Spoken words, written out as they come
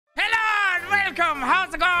welcome.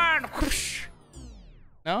 How's it going? Whoosh.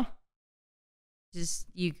 No? Just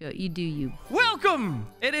you go. You do you. Welcome!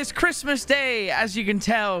 It is Christmas Day. As you can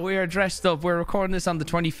tell, we are dressed up. We're recording this on the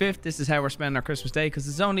 25th. This is how we're spending our Christmas Day because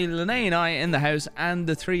it's only Lene and I in the house and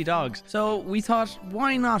the 3 dogs. So we thought,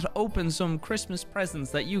 why not open some Christmas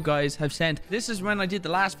presents that you guys have sent? This is when I did the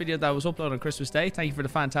last video that was uploaded on Christmas Day. Thank you for the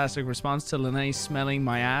fantastic response to Lene smelling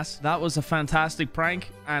my ass. That was a fantastic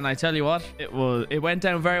prank, and I tell you what, it went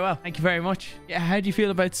down very well. Thank you very much. Yeah, how do you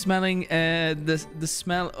feel about smelling the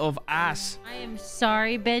smell of ass? I am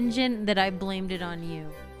sorry, Benjamin, that I blamed it on you.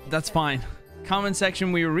 That's fine. Comment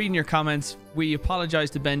section, we were reading your comments. We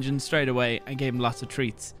apologized to Benjamin straight away and gave him lots of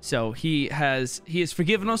treats. So he has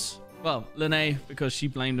forgiven us. Well, Lene, because she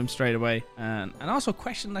blamed him straight away and also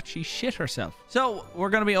questioned that she shit herself. So we're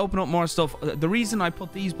going to be opening up more stuff. The reason I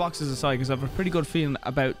put these boxes aside because I have a pretty good feeling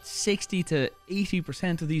about 60 to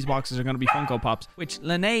 80% of these boxes are going to be Funko Pops, which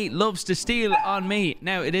Lene loves to steal on me.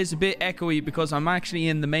 Now, it is a bit echoey because I'm actually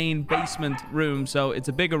in the main basement room, so it's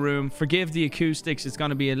a bigger room. Forgive the acoustics. It's going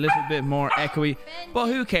to be a little bit more echoey, but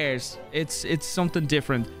who cares? It's something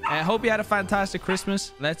different. I hope you had a fantastic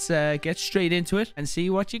Christmas. Let's get straight into it and see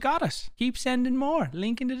what you got us. Keep sending more.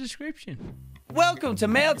 Link in the description. Welcome to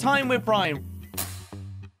Mail Time with Brian.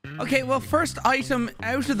 Okay, well, first item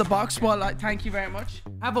out of the box. Well, thank you very much.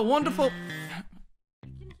 Have a wonderful... I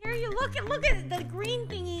can hear you. Look at the green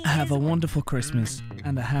thingy. Have a wonderful Christmas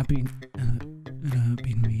and a happy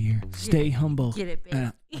New Year. Stay humble. Get it,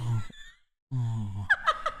 baby.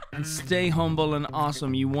 And stay humble and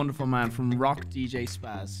awesome, you wonderful man from Rock DJ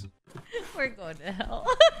Spaz. We're going to hell.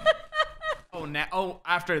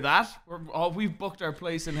 After that, we've booked our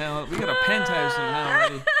place in hell. We got a penthouse in hell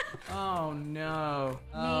already. Oh no.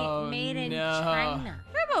 Made in China.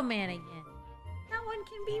 Turbo Man again. That one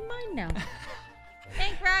can be mine now.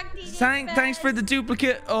 Thanks, Rock DJ. Thanks for the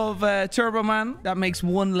duplicate of Turbo Man. That makes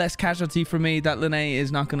one less casualty for me that Lene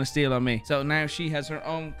is not going to steal on me. So now she has her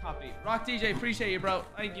own copy. Rock DJ, appreciate you, bro.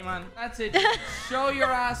 Thank you, man. That's it. Show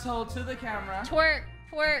your asshole to the camera. Twerk,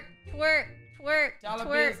 twerk, twerk.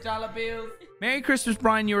 Dollar bills. Merry Christmas,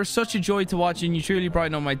 Brian. You are such a joy to watch and you truly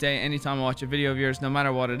brighten up my day anytime I watch a video of yours, no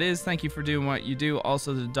matter what it is. Thank you for doing what you do.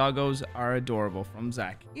 Also, the doggos are adorable. From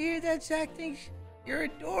Zach. You hear that, Zach? Thinks you're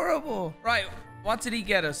adorable. Right, what did he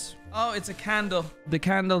get us? Oh, it's a candle. The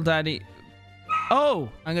candle daddy. Oh,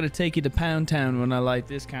 I'm gonna take you to Pound Town when I light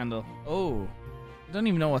this candle. Oh, I don't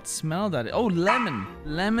even know what smell that is. Oh,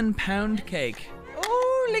 lemon pound cake.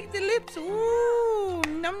 Oh, lick the lips. Ooh,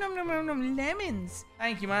 nom nom nom nom nom, lemons.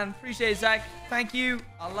 Thank you, man. Appreciate it, Zach. Thank you.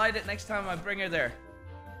 I'll light it next time I bring her there.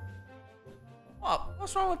 What?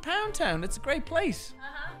 What's wrong with Pound Town? It's a great place.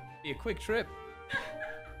 Be a quick trip.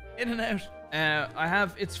 In and out.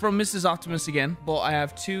 It's from Mrs. Optimus again, but I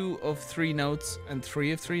have 2 of 3 notes and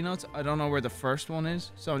 3 of 3 notes. I don't know where the first one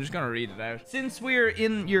is, so I'm just gonna read it out. Since we're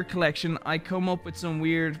in your collection, I come up with some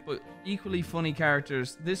weird but equally funny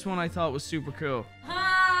characters. This one I thought was super cool.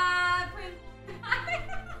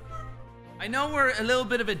 I know we're a little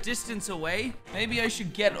bit of a distance away. Maybe I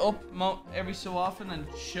should get up every so often and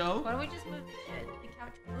show. Why don't we just move the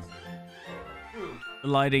couch closer? The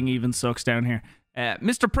lighting even sucks down here.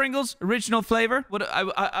 Mr. Pringles, original flavor.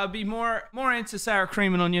 I'd be more into sour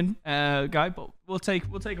cream and onion guy, but we'll take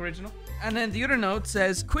original. And then the other note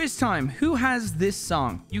says, quiz time. Who has this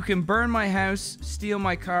song? You can burn my house, steal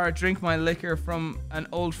my car, drink my liquor from an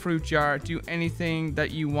old fruit jar, do anything that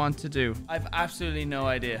you want to do. I've absolutely no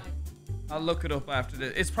idea. I'll look it up after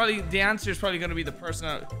this. It's probably, the answer is probably going to be the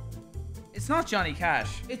person. It's not Johnny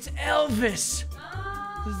Cash. It's Elvis.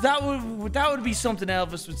 That would be something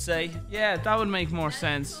Elvis would say. Yeah, that would make more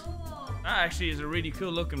sense. That actually is a really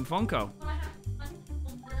cool looking Funko.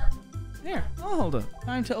 Here, I'll hold it.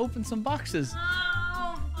 Time to open some boxes.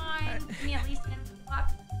 Oh, fine. Can you at least get the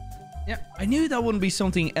box? Yeah, I knew that wouldn't be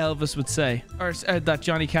something Elvis would say, or that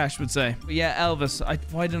Johnny Cash would say. But yeah, Elvis.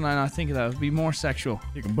 Why didn't I not think of that? It would be more sexual.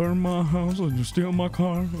 You can burn my house and you steal my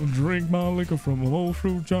car and drink my liquor from an old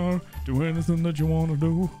fruit jar. Do anything that you want to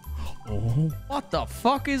do. Oh. What the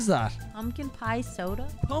fuck is that? Pumpkin pie soda?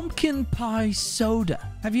 Pumpkin pie soda.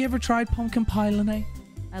 Have you ever tried pumpkin pie, Lene?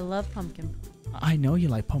 I love pumpkin pie. I know you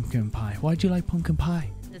like pumpkin pie. Why do you like pumpkin pie?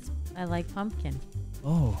 I like pumpkin.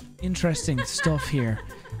 Oh, interesting stuff here.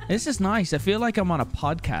 This is nice. I feel like I'm on a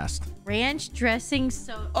podcast. Ranch dressing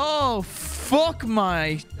soda. Oh, fuck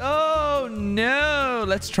my... Oh, no.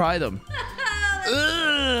 Let's try them.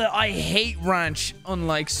 Ugh, I hate ranch,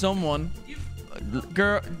 unlike someone.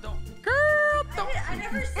 Girl, don't... I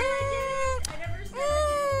never said I did. I never said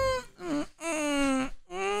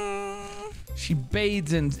She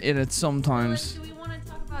bathes in it sometimes. Do we want to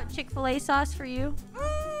talk about Chick-fil-A sauce for you?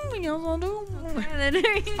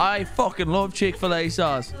 I fucking love Chick-fil-A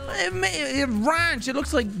sauce. Ranch, it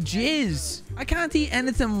looks like jizz. I can't eat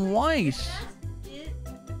anything white.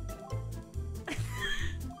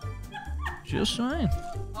 Just saying.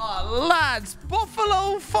 Oh, lads,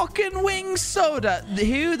 Buffalo fucking wing soda.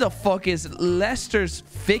 Who the fuck is Lester's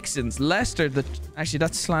Fixins? Lester, actually,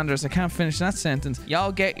 that's slanderous. I can't finish that sentence.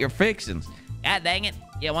 Y'all get your fixins. God dang it.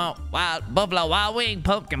 You want Buffalo Wild Wing,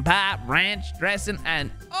 pumpkin pie, ranch dressing,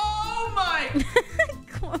 and... Oh, my...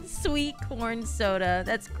 Sweet corn soda.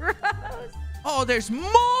 That's gross. Oh, there's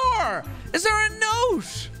more! Is there a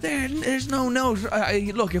note? There's no note.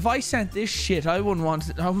 Look, if I sent this shit, I wouldn't want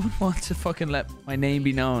to fucking let my name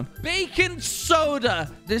be known. Bacon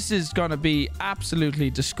soda. This is gonna be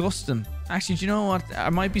absolutely disgusting. Actually, do you know what?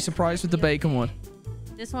 I might be surprised with the bacon one.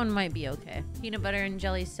 This one might be okay. Peanut butter and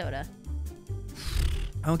jelly soda.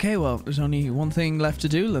 Okay, well, there's only one thing left to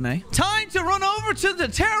do, Lene. Time to run over to the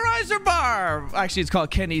Terroriser bar. Actually, it's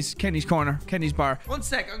called Kenny's Corner, Kenny's Bar. One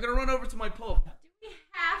sec, I'm gonna run over to my pub.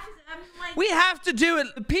 We have to do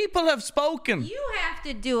it. The people have spoken. You have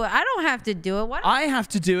to do it. I don't have to do it. What? I have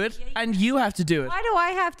to do it, and you have to do it. Why do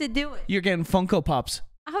I have to do it? You're getting Funko Pops.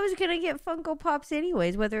 I was gonna get Funko Pops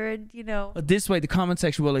anyways, whether you know. But this way, the comment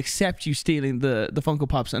section will accept you stealing the Funko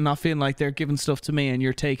Pops and not feeling like they're giving stuff to me and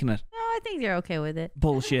you're taking it. No, I think they're okay with it.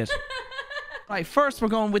 Bullshit. Right, first we're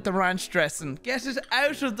going with the ranch dressing. Get it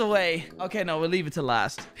out of the way. Okay, no, we'll leave it to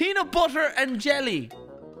last. Peanut butter and jelly.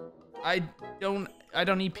 I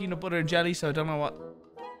don't eat peanut butter and jelly, so I don't know what.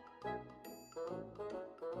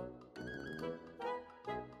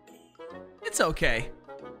 It's okay.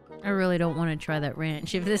 I really don't want to try that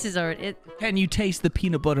ranch. If this is already... Can you taste the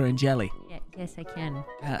peanut butter and jelly? Yeah, yes, I can.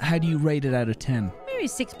 How do you rate it out of 10? Maybe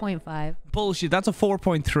 6.5. Bullshit, that's a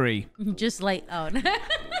 4.3. Just like... Oh, no.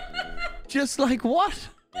 Just like what?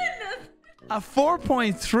 A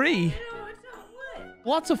 4.3?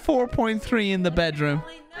 What's a 4.3 in the bedroom?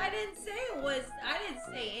 I didn't say it was... I didn't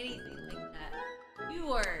say anything like that. You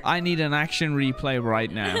were... I need an action replay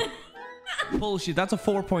right now. Bullshit, that's a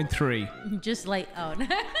 4.3. Just like... Oh, no.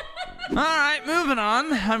 Alright, moving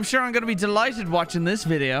on. I'm sure I'm going to be delighted watching this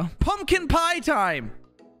video. Pumpkin pie time!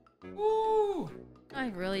 Ooh! I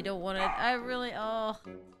really don't want it. I really... Oh...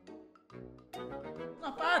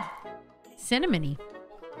 Not bad. Cinnamony.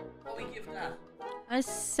 What we give that? A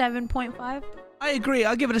 7.5. I agree.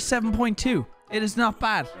 I'll give it a 7.2. It is not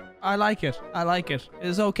bad. I like it. I like it. It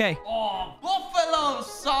is okay. Oh, buffalo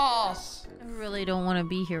sauce! I really don't want to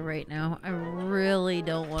be here right now. I really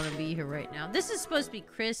don't want to be here right now. This is supposed to be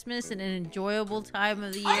Christmas and an enjoyable time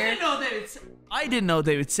of the year. I didn't know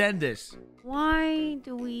they would send this. Why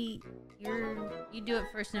do we... You do it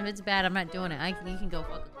first, and if it's bad, I'm not doing it. You can go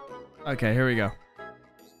fuck it. Okay, here we go.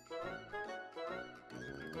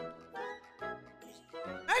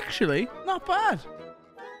 Actually, not bad.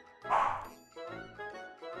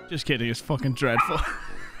 Just kidding, it's fucking dreadful.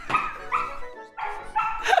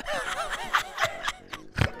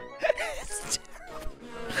 It's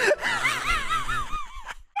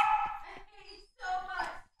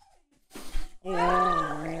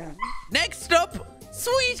terrible. Next up,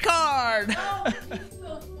 sweet corn. No, you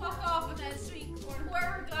go fuck off with that sweet corn.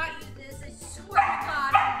 Whoever got you this, I swear to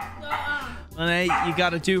God. Lene, you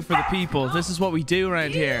gotta do for the people. This is what we do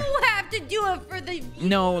around here. You have to do it for the people.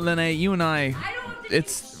 No, Lene, you and I don't have to do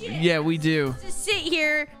shit. Yeah, we do. To sit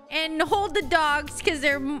here and hold the dogs because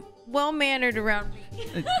they're well-mannered around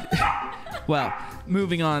me. Well,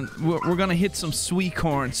 moving on. We're gonna hit some sweet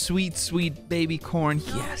corn. Sweet, sweet baby corn.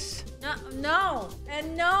 No. Yes. No,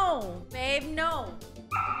 and no, babe, no.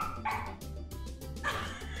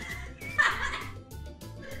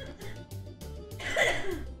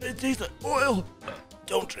 It tastes like oil.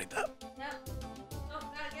 Don't drink that. No,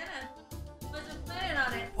 not gonna. Wasn't planning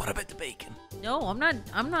on it. What about the bacon? No, I'm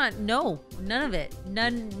not. No, none of it.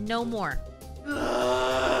 No more.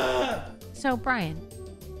 So, Brian.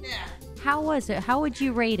 Yeah. How was it? How would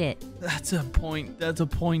you rate it? That's a point. That's a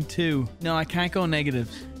 0.2. No, I can't go negative.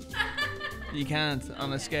 You can't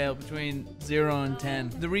on a scale between 0 and 10.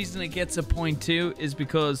 The reason it gets a 0.2 is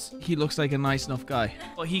because he looks like a nice enough guy.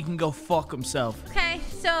 But he can go fuck himself. Okay,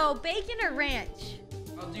 so bacon or ranch?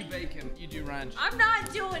 I'll do bacon. You do ranch. I'm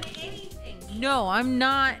not doing anything. No, I'm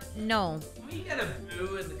not. No. Can we get a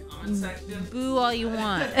boo in the comment section? Boo all you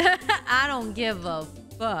want. I don't give a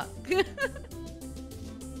fuck.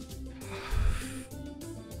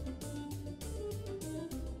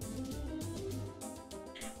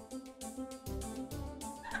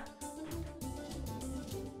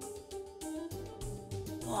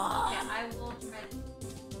 Okay, I will try.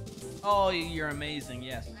 Oh, you're amazing.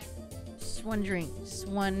 Yes. Just one drink. Just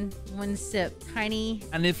one sip. Tiny.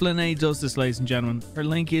 And if Lene does this, ladies and gentlemen, her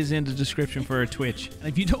link is in the description for her Twitch. And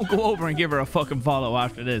if you don't go over and give her a fucking follow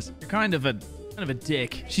after this, you're kind of a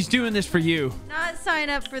dick. She's doing this for you. Not sign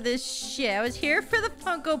up for this shit. I was here for the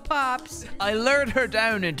Funko Pops. I lured her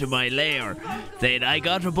down into my lair, saying, I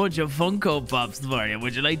got a bunch of Funko Pops for you.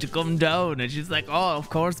 Would you like to come down? And she's like, oh, of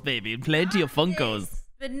course, baby. Plenty of Funkos.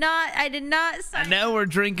 But I did not sign. And now we're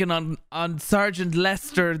drinking on Sergeant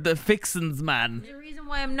Lester, the Fixins man. The reason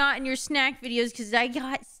why I'm not in your snack videos because I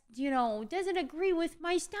got, doesn't agree with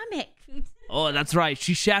my stomach. Oh, that's right.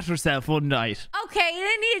 She shat herself one night. Okay, you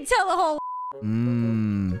didn't need to tell the whole.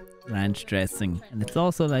 Ranch dressing. And it's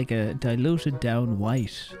also like a diluted down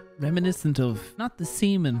white. Reminiscent of not the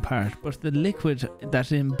semen part, but the liquid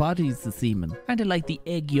that embodies the semen. Kind of like the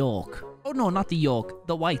egg yolk. Oh no, not the yolk.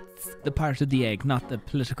 The whites. The part of the egg, not the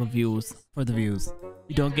political views. For the views.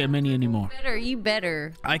 We don't get many anymore. You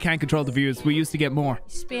better. I can't control the views. We used to get more.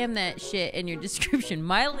 Spam that shit in your description.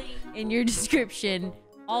 My link in your description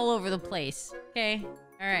all over the place. Okay?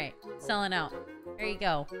 Alright. Selling out. There you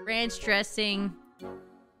go. Ranch dressing.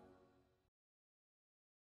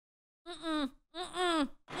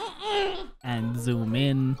 And zoom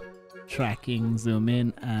in. Tracking, zoom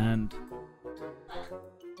in, and...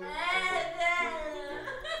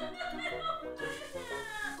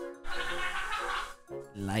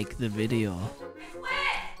 like the video.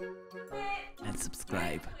 And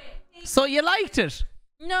subscribe. So you liked it?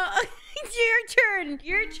 No, it's your turn.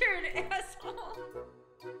 Your turn, asshole.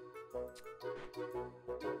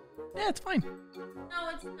 Yeah, it's fine. No,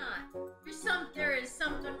 it's not. There is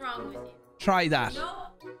something wrong with you. Try that. No.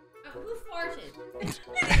 Who farted?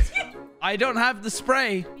 I don't have the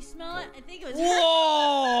spray. You smell it? I think it was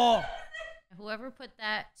Whoa! Whoever put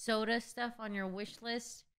that soda stuff on your wish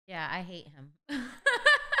list, yeah, I hate him.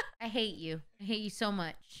 I hate you. I hate you so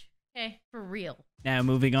much. Okay, for real. Now,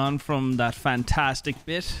 moving on from that fantastic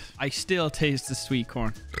bit, I still taste the sweet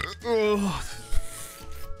corn. Oh,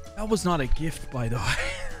 that was not a gift, by the way.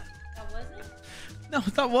 That wasn't? No,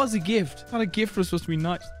 that was a gift. Not a gift was supposed to be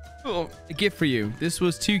nice. Oh, a gift for you. This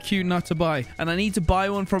was too cute not to buy. And I need to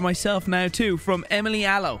buy one for myself now, too, from Emily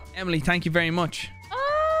Allo. Emily, thank you very much.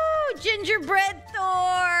 Oh, gingerbread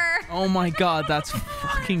Thor. Oh my god, that's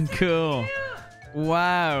fucking cool.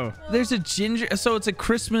 Wow. There's a so it's a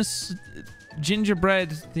Christmas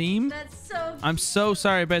gingerbread theme. That's so I'm so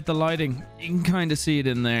sorry about the lighting. You can kind of see it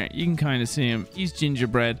in there. You can kind of see him. He's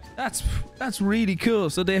gingerbread. That's really cool.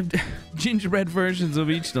 So they have gingerbread versions of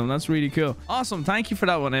each of them. That's really cool. Awesome. Thank you for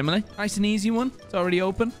that one, Emily. Nice and easy one. It's already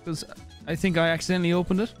open because I think I accidentally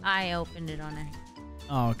opened it. I opened it on it.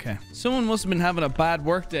 Oh, okay. Someone must have been having a bad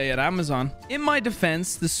work day at Amazon. In my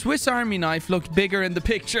defense, the Swiss Army knife looked bigger in the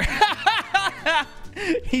picture.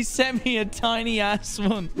 He sent me a tiny ass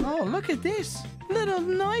one. Oh, look at this little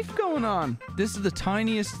knife going on. This is the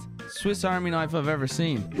tiniest Swiss Army knife I've ever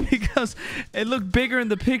seen because it looked bigger in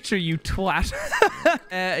the picture, you twat.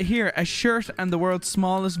 Here, a shirt and the world's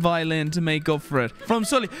smallest violin to make up for it. From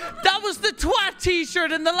Sully. That was the twat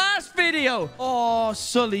t-shirt in the last video. Oh,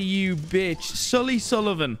 Sully, you bitch. Sully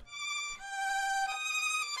Sullivan.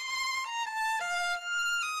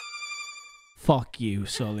 Fuck you,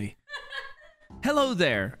 Sully. Hello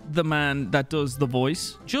there, the man that does the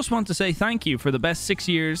voice. Just want to say thank you for the best 6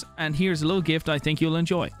 years, and here's a little gift I think you'll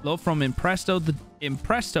enjoy. Love from Impresto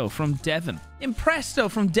from Devon. Impresto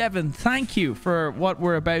from Devon, thank you for what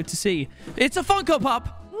we're about to see. It's a Funko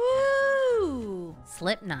Pop! Ooh!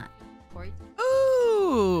 Slipknot.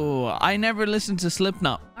 Ooh! I never listened to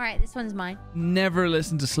Slipknot. Alright, this one's mine. Never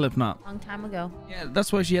listened to Slipknot. Long time ago. Yeah,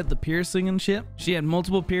 that's why she had the piercing and shit. She had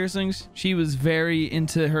multiple piercings. She was very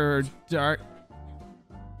into her dark...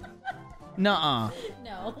 Nuh-uh.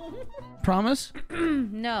 No. Promise?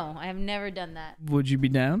 No, I have never done that. Would you be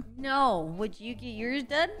down? No. Would you get yours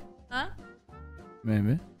done? Huh?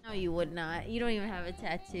 Maybe. No, you would not. You don't even have a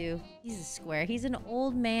tattoo. He's a square. He's an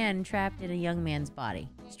old man trapped in a young man's body.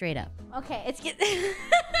 Straight up. Okay, let's get...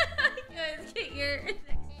 Let's get your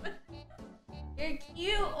next one. You're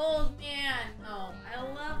cute, old man. Oh, I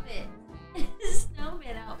love it.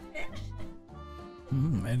 Snowman outfit.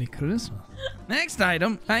 Merry Christmas. Next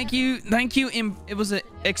item. Thank you. It was an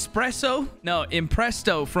Espresso? No,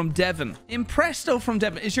 Impresto from Devon. Impresto from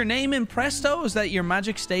Devon. Is your name Impresto? Is that your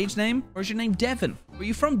magic stage name? Or is your name Devon? Were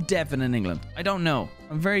you from Devon in England? I don't know.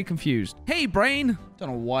 I'm very confused. Hey, Brain. Don't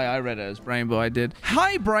know why I read it as Brain, but I did.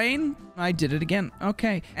 Hi, Brain. I did it again.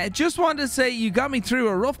 Okay. Just wanted to say you got me through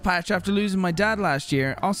a rough patch after losing my dad last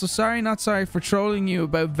year. Also, sorry, not sorry for trolling you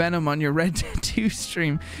about Venom on your Red Dead 2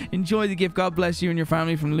 stream. Enjoy the gift. God bless you and your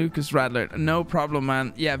family from Lucas Radler. No problem,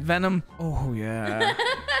 man. Yeah, Venom. Oh, yeah.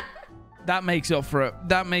 That makes up for it.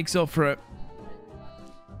 That makes up for it.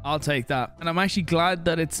 I'll take that. And I'm actually glad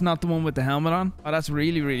that it's not the one with the helmet on. Oh, that's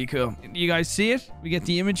really, really cool. You guys see it? We get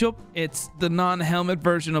the image up. It's the non-helmet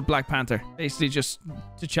version of Black Panther. Basically just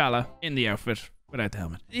T'Challa in the outfit without the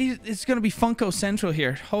helmet. It's going to be Funko Central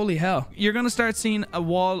here. Holy hell. You're going to start seeing a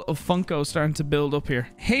wall of Funko starting to build up here.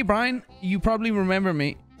 Hey, Brian, you probably remember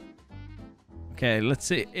me. Okay, let's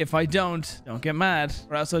see. If I don't get mad,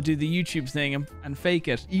 or else I'll do the YouTube thing and fake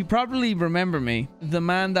it. You probably remember me. The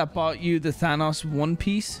man that bought you the Thanos One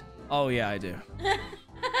Piece. Oh, yeah, I do.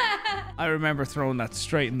 I remember throwing that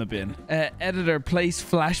straight in the bin. Editor, place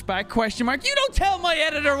flashback, question mark. You don't tell my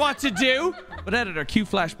editor what to do. But editor, cue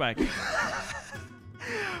flashback.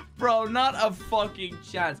 Bro, not a fucking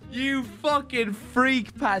chance. You fucking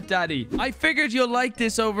freak, Pat Daddy. I figured you'll like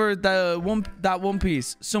this over that One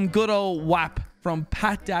Piece. Some good old WAP from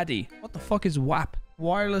Pat Daddy. What the fuck is WAP?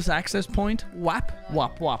 Wireless access point? WAP?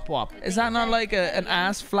 WAP, WAP, WAP. Is that not like an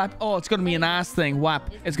ass flap? Oh, it's gonna be an ass thing. WAP.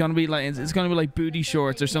 It's gonna be like booty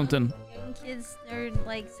shorts or something. Young kids, they're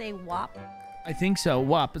like say WAP. I think so.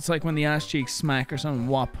 WAP. It's like when the ass cheeks smack or something.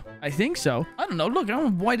 WAP. I think so. I don't know. Look,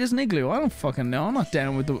 I'm white as an igloo. I don't fucking know. I'm not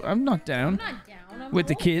down with the. I'm not down. I'm with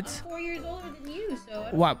the kids. I'm 4 years older than you, so.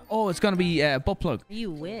 WAP. Oh, it's gonna be butt plug.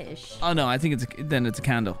 You wish. Oh no, I think it's a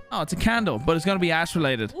candle. Oh, it's a candle, but it's gonna be ass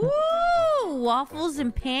related. Ooh, waffles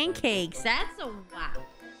and pancakes. That's a WAP.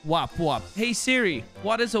 WAP, WAP. Hey Siri,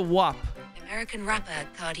 what is a WAP? American rapper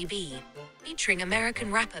Cardi B, featuring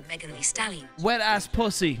American rapper Megan Thee Stallion. Wet ass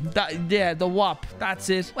pussy. Yeah, the WAP. That's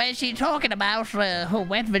it. Well, she's talking about her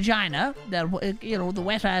wet vagina, the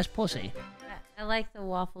wet ass pussy. I like the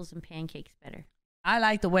waffles and pancakes better. I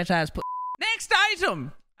like the wet ass pussy. Next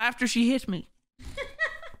item. After she hit me.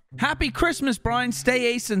 Happy Christmas, Brian. Stay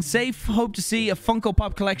ace and safe. Hope to see a Funko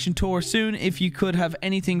Pop collection tour soon. If you could have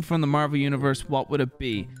anything from the Marvel Universe, what would it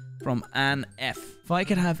be? From Anne F. If I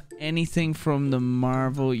could have anything from the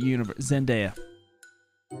Marvel Universe. Zendaya.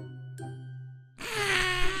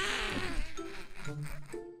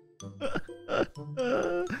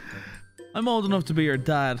 I'm old enough to be her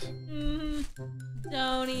dad.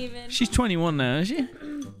 Don't even. She's 21 now, is she?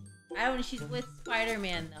 I don't. She's with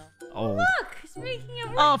Spider-Man though. Oh. Look, speaking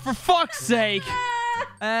of. Oh, for fuck's sake!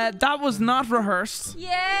 That was not rehearsed.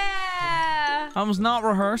 Yeah. That was not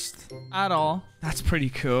rehearsed at all. That's pretty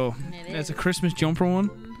cool. There's a Christmas jumper one.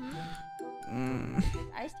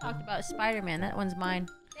 I just talked about Spider-Man. That one's mine.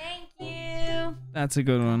 Thank you. That's a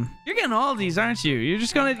good one. You're getting all these, aren't you?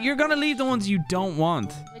 You're gonna leave the ones you don't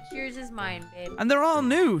want. Which yours is mine, babe. And they're all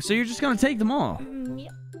new, so you're just gonna take them all.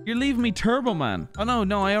 Yep. You're leaving me Turbo Man. Oh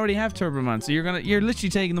no, I already have Turbo Man, so you're literally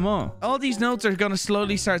taking them all. All these notes are gonna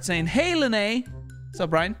slowly start saying, "Hey, Lene." What's up,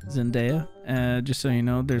 Brian? Zendaya. Just so you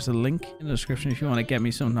know, there's a link in the description if you want to get me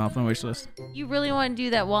something off my wish list. You really want to do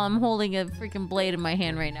that while I'm holding a freaking blade in my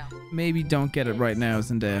hand right now? Maybe don't get it right now,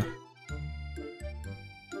 Zendaya.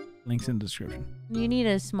 Links in the description. You need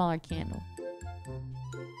a smaller candle.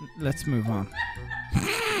 Let's move on. That's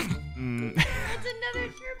another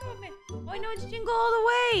Turbo Man. Oh, I know it's Jingle All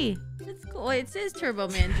the Way. That's cool. It says Turbo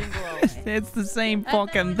Man Jingle All the Way. It's the same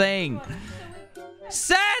fucking thing.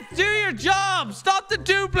 Seth, do your job! Stop the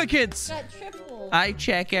duplicates! Got triple. I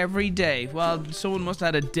check every day. Well, someone must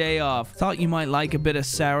have had a day off. Thought you might like a bit of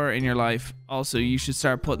sour in your life. Also, you should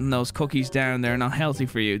start putting those cookies down. They're not healthy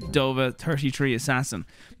for you. Dova 33 Assassin.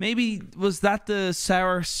 Maybe, was that the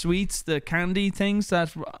sour sweets, the candy things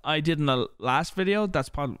that I did in the last video? That's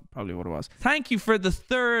probably what it was. Thank you for the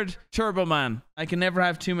third Turbo Man. I can never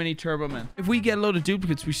have too many Turbo Men. If we get a load of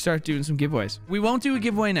duplicates, we start doing some giveaways. We won't do a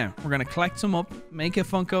giveaway now. We're going to collect some up, make a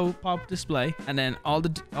Funko Pop display, and then all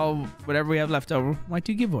whatever we have left over, might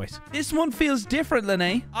do giveaways. This one feels different,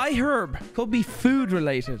 Lene. Herb. Could be food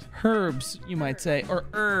related. Herbs, you might say, or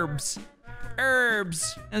herbs.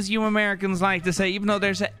 Herbs, as you Americans like to say, even though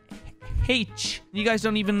there's a H. You guys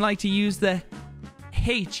don't even like to use the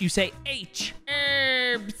H. You say H.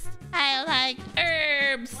 Herbs. I like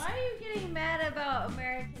herbs. Why are you getting mad about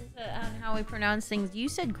Americans on how we pronounce things? You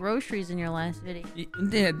said groceries in your last video.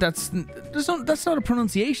 Yeah, that's not a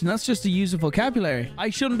pronunciation. That's just a use of vocabulary. I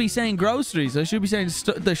shouldn't be saying groceries. I should be saying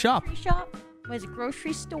the shop. Shop? Was it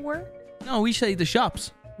grocery store? No, we say the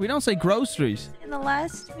shops. We don't say groceries. In the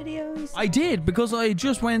last video, you said I did because I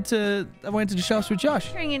just went to the shops with Josh.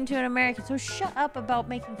 turning into an American. So shut up about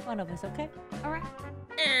making fun of us, okay? All right.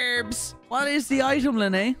 Herbs. What is the item,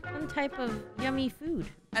 Lene? Some type of yummy food.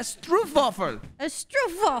 A stroopwafel. A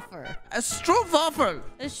stroopwafel. A stroopwafel.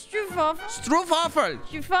 A stroopwafel. Stroopwafel.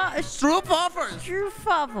 Stroopwafel.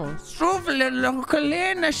 Stroopwafel.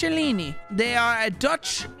 Stroopwafel. They are a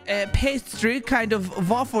Dutch pastry, kind of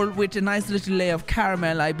waffle with a nice little layer of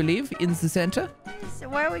caramel, I believe, in the center. So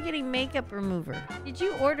why are we getting makeup remover? Did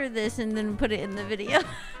you order this and then put it in the video?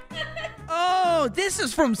 Oh, this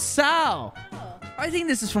is from Sal. I think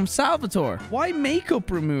this is from Salvatore. Why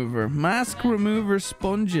makeup remover? Mask remover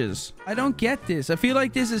sponges. I don't get this. I feel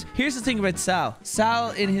like this is... Here's the thing about Sal.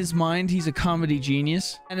 Sal, in his mind, he's a comedy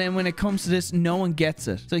genius. And then when it comes to this, no one gets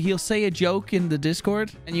it. So he'll say a joke in the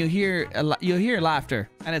Discord and you'll hear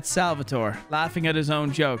laughter. And it's Salvatore laughing at his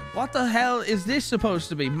own joke. What the hell is this supposed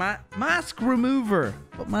to be? Mask remover.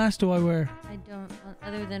 What mask do I wear? I don't...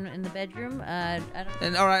 Other than in the bedroom, I don't...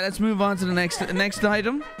 And all right, let's move on to the next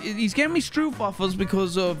item. He's getting me stroopwafels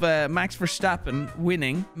because of Max Verstappen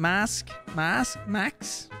winning. Max?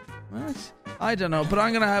 What? I don't know, but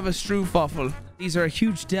I'm gonna have a stroopwafel. These are a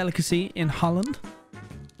huge delicacy in Holland.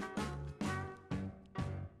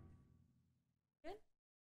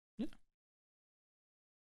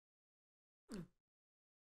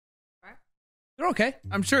 They're okay.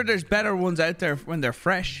 I'm sure there's better ones out there when they're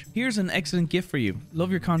fresh. Here's an excellent gift for you. Love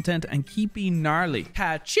your content and keep being gnarly.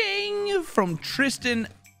 Ka-ching from Tristan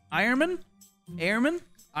Ironman?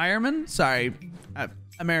 Sorry.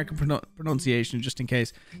 American pronunciation, just in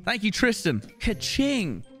case. Thank you, Tristan.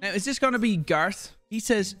 Ka-ching. Now, is this going to be Garth? He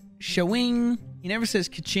says shawing. He never says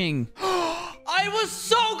ka-ching. I was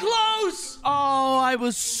so close! Oh, I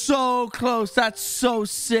was so close. That's so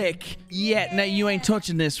sick. Yeah, now you ain't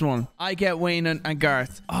touching this one. I get Wayne and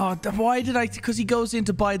Garth. Oh, why did I? Because he goes in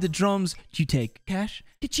to buy the drums. Do you take cash?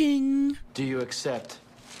 Ka-ching. Do you accept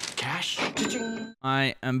cash? Ka-ching.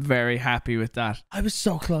 I am very happy with that. I was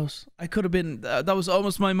so close. I could have been... that was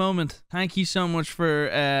almost my moment. Thank you so much for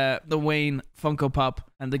the Wayne Funko Pop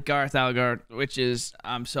and the Garth Algar, which is...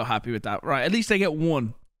 I'm so happy with that. Right, at least I get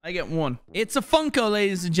one. It's a Funko,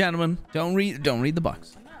 ladies and gentlemen. Don't read the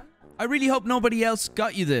box. I really hope nobody else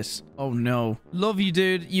got you this. Oh no. Love you,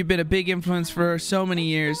 dude. You've been a big influence for so many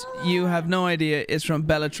years. You have no idea. It's from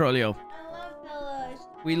Bella Trollio. I love Bella.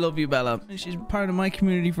 We love you, Bella. She's part of my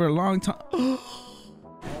community for a long time. Oh.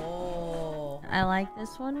 I like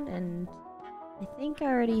this one, and I think I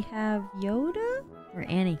already have Yoda or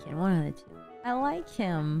Anakin, one of the two. I like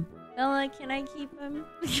him. Bella, can I keep him?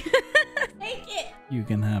 Take it! You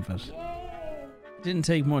can have it. Yay! Didn't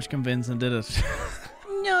take much convincing, did it?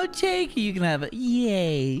 No, take it. You can have it.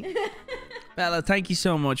 Yay. Bella, thank you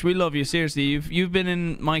so much. We love you. Seriously, you've been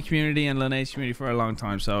in my community and Lene's community for a long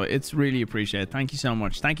time, so it's really appreciated. Thank you so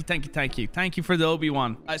much. Thank you. Thank you for the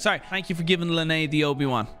Obi-Wan. Thank you for giving Lene the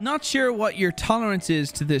Obi-Wan. Not sure what your tolerance is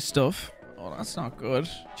to this stuff. Oh, that's not good.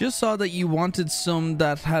 Just saw that you wanted some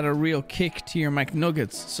that had a real kick to your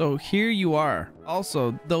McNuggets. So here you are.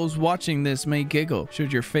 Also, those watching this may giggle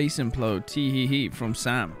should your face implode. Tee-hee-hee from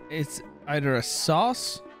Sam. It's either a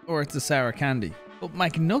sauce or it's a sour candy. But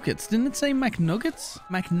McNuggets, didn't it say McNuggets?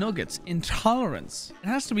 McNuggets, intolerance. It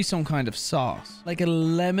has to be some kind of sauce. Like a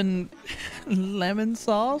lemon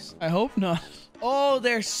sauce? I hope not. Oh,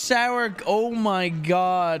 they're sour. Oh my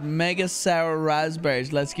god. Mega sour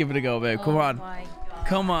raspberries. Let's give it a go, babe. Come on. My God.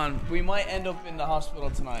 Come on. We might end up in the hospital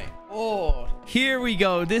tonight. Oh, here we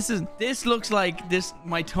go. This looks like this.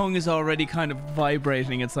 My tongue is already kind of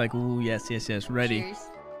vibrating. It's like, oh, yes. Ready. Cheers.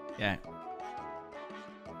 Yeah.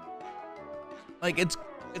 Like, it's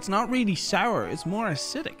not really sour. It's more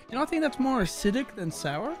acidic. You don't think that's more acidic than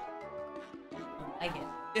sour? I get it.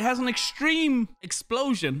 It has an extreme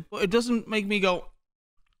explosion, but it doesn't make me go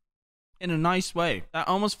in a nice way. That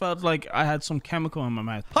almost felt like I had some chemical in my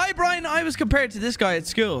mouth. Hi, Brian. I was compared to this guy at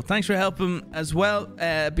school. Thanks for helping as well,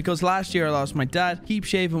 because last year I lost my dad. Keep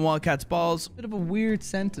shaving Wildcat's balls. Bit of a weird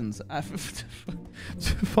sentence.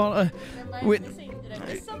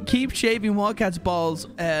 Keep shaving Wildcat's balls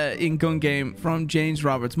in gun game from James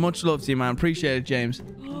Roberts. Much love to you, man. Appreciate it, James.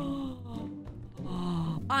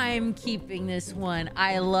 I'm keeping this one.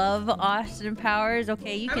 I love Austin Powers.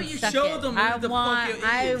 Okay, you can suck it.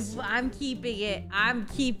 I'm keeping it.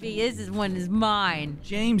 This is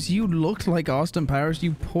James, you look like Austin Powers,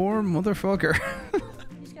 you poor motherfucker.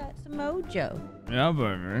 He's got some mojo. Yeah,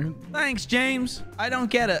 baby. Thanks, James. I don't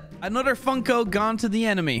get it. Another Funko gone to the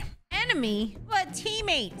enemy. Enemy? What?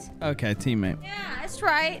 Teammate. Okay, teammate. Yeah, that's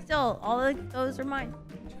right. Still, all of those are mine.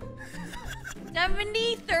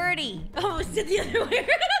 70-30. Almost did the other way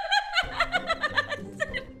around.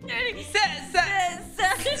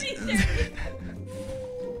 70-30.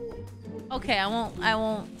 Okay, I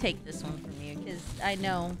won't take this one from you because I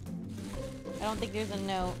know. I don't think there's a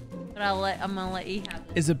note, but I'm gonna let you have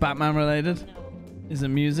it. Is it Batman related? No. Is it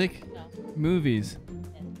music? No. Movies?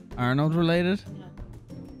 Yes. Arnold related? No.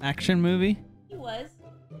 Action movie? He was.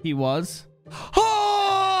 He was.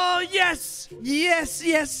 Oh, yes! Yes,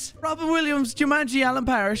 yes! Robin Williams, Jumanji, Alan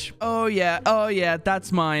Parrish. Oh, yeah,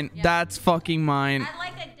 that's mine. Yeah. That's fucking mine. I'd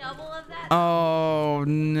like a double of that. Oh,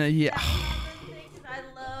 yeah. I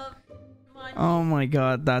love Jumanji. Oh my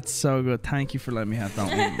god, that's so good. Thank you for letting me have that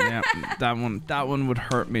one. Yeah, that one would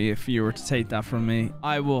hurt me if you were to take that from me.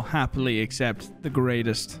 I will happily accept the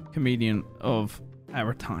greatest comedian of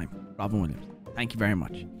our time, Robin Williams. Thank you very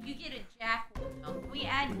much. You get a Jack one. Oh, can we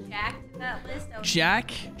add Jack to that list?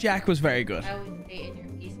 Jack was very good. I would say in your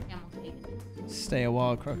piece camel cake. Stay a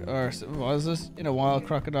wild crocodile, or what is this? In a wild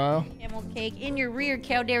crocodile. Camel cake in your rear,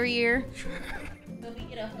 cow derriere. Let me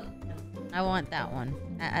get a hook. I want that one.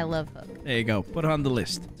 I love Hook. There you go. Put it on the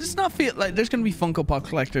list. Does it not feel like there's gonna be Funko Pop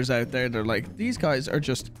collectors out there? They're like, these guys are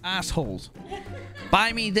just assholes.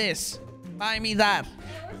 Buy me this. Buy me that.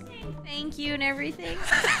 We're saying thank you and everything.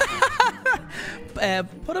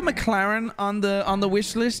 Put a McLaren on the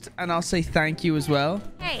wish list, and I'll say thank you as well.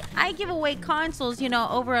 Hey, I give away consoles,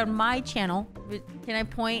 over on my channel. Can I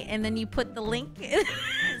point and then you put the link?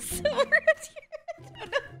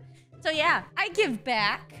 So yeah, I give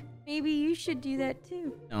back. Maybe you should do that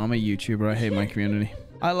too. No, I'm a YouTuber. I hate my community.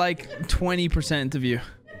 I like 20% of you.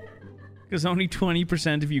 Because only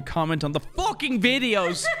 20% of you comment on the fucking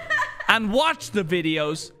videos and watch the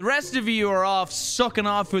videos. The rest of you are off sucking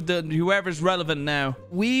off with whoever's relevant now.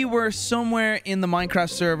 We were somewhere in the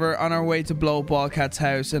Minecraft server on our way to blow up Wildcat's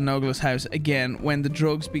house and Nogla's house again when the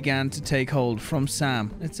drugs began to take hold from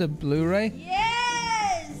Sam. It's a Blu-ray?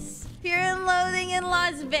 Yes! Fear and Loathing in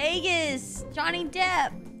Las Vegas. Johnny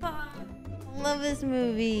Depp. I love this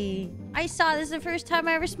movie. I saw this the first time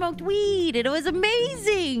I ever smoked weed, and it was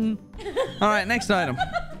amazing. All right, next item.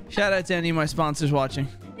 Shout out to any of my sponsors watching.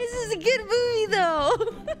 This is a good movie, though.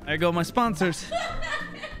 There go my sponsors.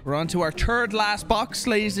 We're on to our third last box,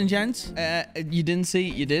 ladies and gents. You didn't see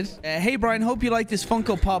it, you did. Hey, Brian, hope you like this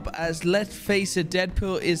Funko Pop, as let's face it,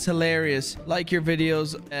 Deadpool is hilarious. Like your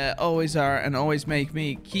videos always are and always make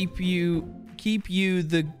me. Keep you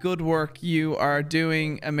the good work you are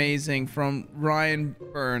doing. Amazing. From Ryan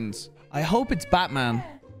Burns. I hope it's Batman.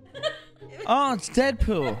 Oh, it's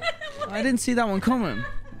Deadpool. I didn't see that one coming.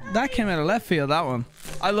 That came out of left field, that one.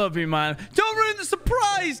 I love you, man. Don't ruin the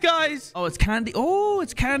surprise, guys. Oh, it's candy. Oh,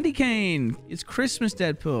 it's candy cane. It's Christmas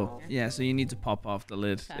Deadpool. Yeah, so you need to pop off the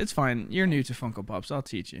lid. Okay. It's fine. You're new to Funko Pops. I'll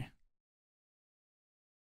teach you.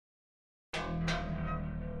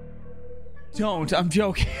 Don't. I'm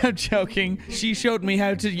joking. I'm joking. She showed me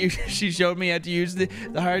how to use. She showed me how to use the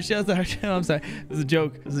hard shell. The hard shell. I'm sorry. It's a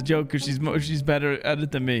joke. It's a joke because she's better at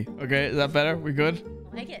it than me. Okay, is that better? We good?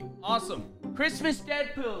 I like it. Awesome. Christmas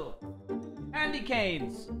Deadpool. Candy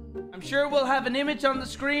canes. I'm sure we'll have an image on the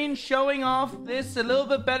screen showing off this a little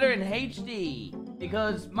bit better in HD.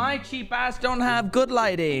 Because my cheap ass don't have good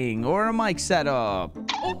lighting or a mic setup.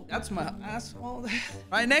 Oh, that's my asshole.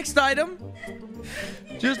 Right, next item.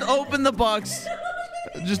 Just open the box.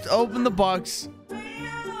 Just open the box.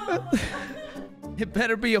 It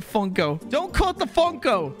better be a Funko. Don't cut the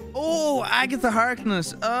Funko. Oh, Agatha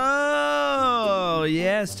Harkness. Oh,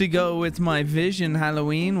 yes, to go with my Vision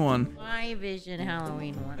Halloween one. My Vision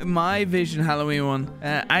Halloween one. My Vision Halloween one.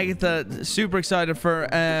 Agatha, super excited for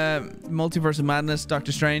Multiverse of Madness,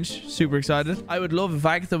 Doctor Strange. Super excited. I would love if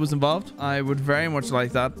Agatha was involved. I would very much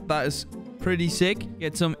like that. That is pretty sick.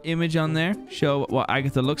 Get some image on there. Show what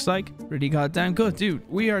Agatha looks like. Pretty goddamn good. Dude,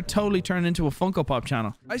 we are totally turned into a Funko Pop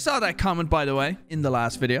channel. I saw that comment, by the way, in the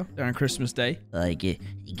last video during Christmas Day. Like, he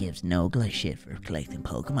gives Nogla shit for collecting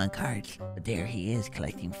Pokemon cards, but there he is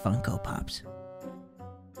collecting Funko Pops.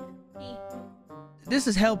 This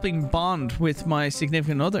is helping bond with my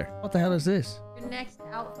significant other. What the hell is this? Your next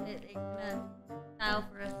outfit is gonna style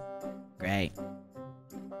for us. Great.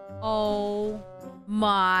 Oh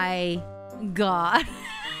my god.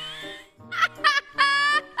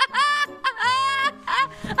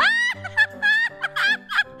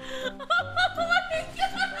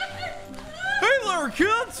 Hey there,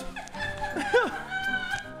 kids!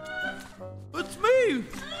 It's me,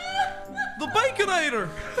 the Baconator.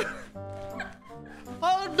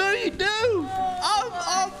 How do you do?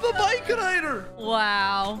 I'm the Baconator.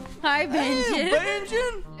 Wow. Hi, Benjamin. Hey,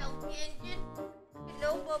 Benjamin. Hello, Benjamin.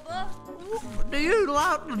 Hello, Bubba. Do you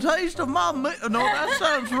like the taste of my meat? No, that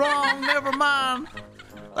sounds wrong. Never mind.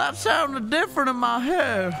 That sounded different in my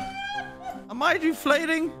head. Am I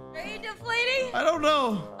deflating? Are you inflating? I don't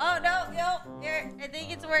know. Oh, no. Here, I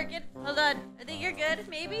think it's working. Hold on. I think you're good,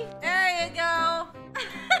 maybe? There you go.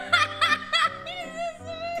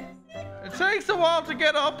 It takes a while to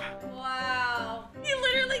get up. Wow. You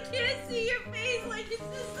literally can't see your face like it's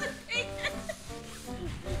just a thing.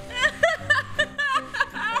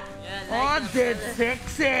 Oh, that's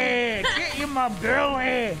sexy. Get you my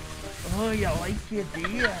girlie. Oh, you like it, do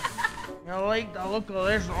you? You like the look of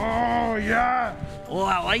this? Oh, yeah. Oh,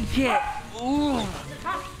 I like it. Ooh,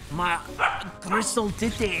 my crystal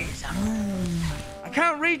titties. I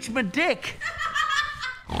can't reach my dick.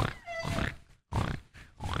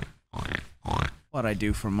 What I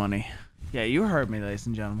do for money. Yeah, you heard me, ladies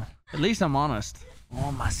and gentlemen. At least I'm honest.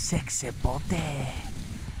 Oh, my sexy body.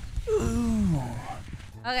 Ooh.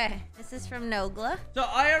 Okay, this is from Nogla. So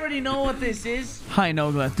I already know what this is. Hi,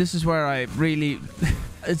 Nogla. This is where I really...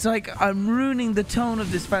 It's like I'm ruining the tone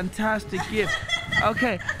of this fantastic gift.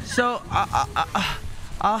 Okay, so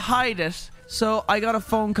I'll hide it. So I got a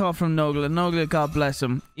phone call from Nogla. Nogla, God bless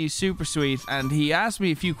him. He's super sweet. And he asked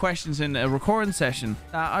me a few questions in a recording session.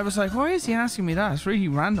 I was like, why is he asking me that? It's really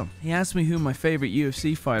random. He asked me who my favorite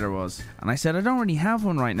UFC fighter was. And I said, I don't really have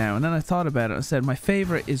one right now. And then I thought about it. I said, my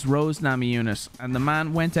favorite is Rose Namajunas. And the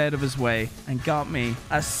man went out of his way and got me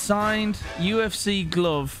a signed UFC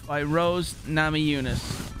glove by Rose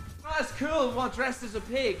Namajunas. That's cool. Well, dressed as a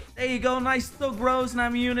pig. There you go. Nice Thug Rose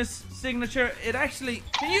Namajunas signature. It actually...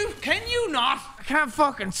 Can you not? I can't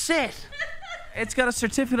fucking sit. It's got a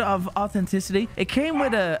certificate of authenticity. It came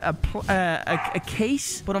with a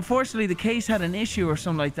case, but unfortunately the case had an issue or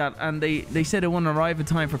something like that, and they said it wouldn't arrive in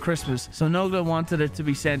time for Christmas. So Nogla wanted it to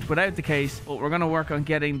be sent without the case, but we're gonna work on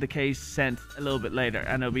getting the case sent a little bit later,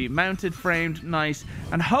 and it'll be mounted, framed, nice,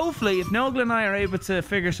 and hopefully, if Nogla and I are able to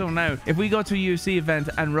figure something out, if we go to a UFC event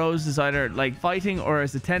and Rose is either like fighting or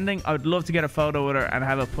is attending, I would love to get a photo with her and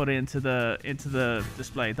have it put into the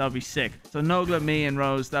display. That'd be sick. So Nogla, me, and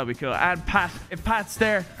Rose, that'd be cool. And Pat. If Pat's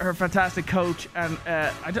there, her fantastic coach, and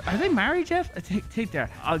are they married yet? I think there.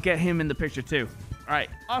 I'll get him in the picture too. All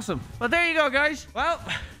right, awesome. But there you go, guys. Well,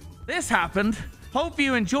 this happened. Hope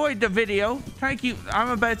you enjoyed the video. Thank you.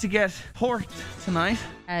 I'm about to get porked tonight.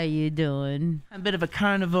 How you doing? I'm a bit of a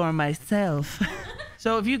carnivore myself.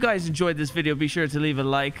 So if you guys enjoyed this video, be sure to leave a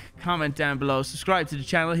like, comment down below, subscribe to the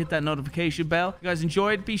channel, hit that notification bell. If you guys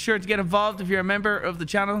enjoyed, be sure to get involved if you're a member of the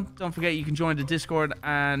channel. Don't forget you can join the Discord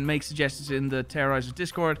and make suggestions in the Terroriser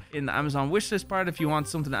Discord in the Amazon wishlist part if you want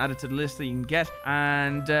something added to the list that you can get.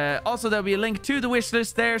 And also there'll be a link to the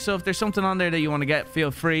wishlist there, so if there's something on there that you want to get, feel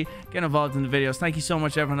free, get involved in the videos. Thank you so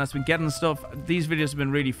much everyone that's been getting the stuff. These videos have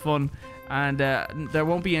been really fun, and there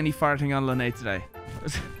won't be any farting on Lene today.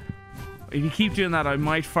 If you keep doing that, I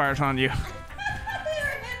might fart on you.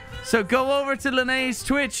 So go over to Lene's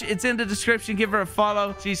Twitch. It's in the description. Give her a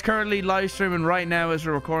follow. She's currently live streaming right now as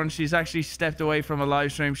we're recording. She's actually stepped away from a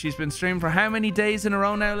live stream. She's been streaming for how many days in a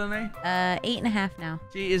row now, Lene? 8.5 now.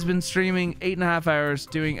 She has been streaming 8.5 hours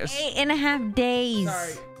doing a... 8.5 days.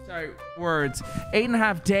 Sorry, words.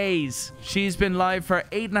 8.5 days. She's been live for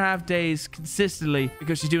 8.5 days consistently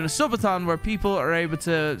because she's doing a subathon where people are able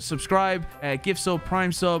to subscribe, gift sub,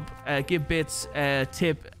 prime sub, give bits,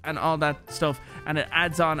 tip, and all that stuff. And it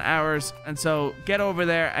adds on hours. And so get over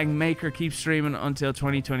there and make her keep streaming until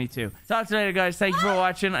 2022. Talk to you later, guys. Thank you for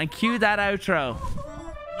watching, and cue that outro.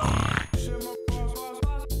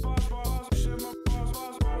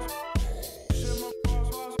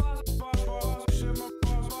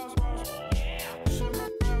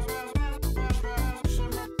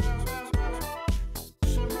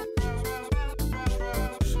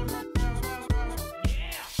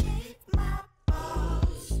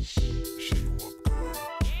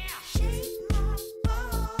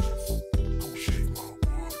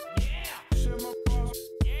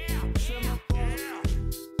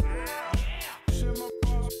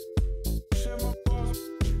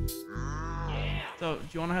 So, do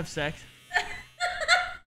you want to have sex?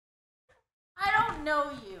 I don't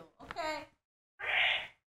know you.